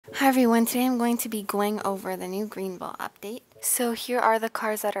everyone, today I'm going to be going over the new Greenville update. So here are the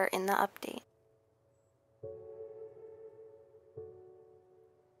cars that are in the update.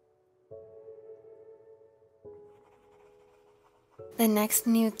 The next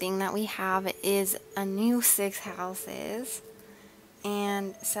new thing that we have is a new 6 houses.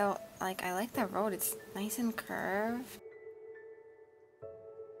 And so I like the road, it's nice and curved.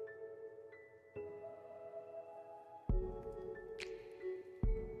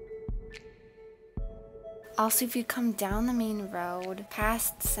 Also, if you come down the main road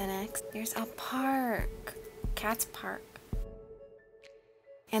past Cenex, there's a park, Cats Park.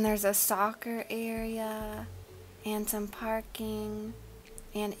 And there's a soccer area and some parking,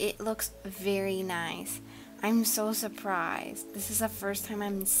 and it looks very nice. I'm so surprised. This is the first time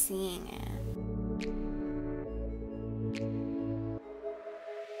I'm seeing it.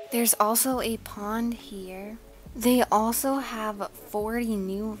 There's also a pond here. They also have 40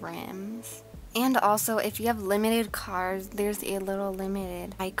 new rims. And also, if you have limited cars, there's a little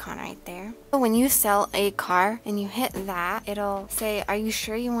limited icon right there. So when you sell a car and you hit that, it'll say, are you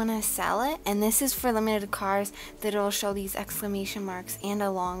sure you want to sell it? And this is for limited cars that it'll show these exclamation marks and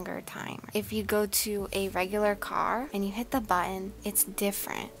a longer timer. If you go to a regular car and you hit the button, it's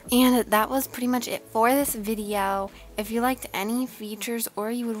different. And that was pretty much it for this video. If you liked any features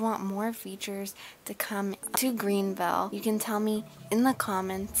or you would want more features to come to Greenville, you can tell me in the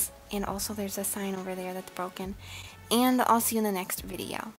comments. And also there's a sign over there that's broken. And I'll see you in the next video.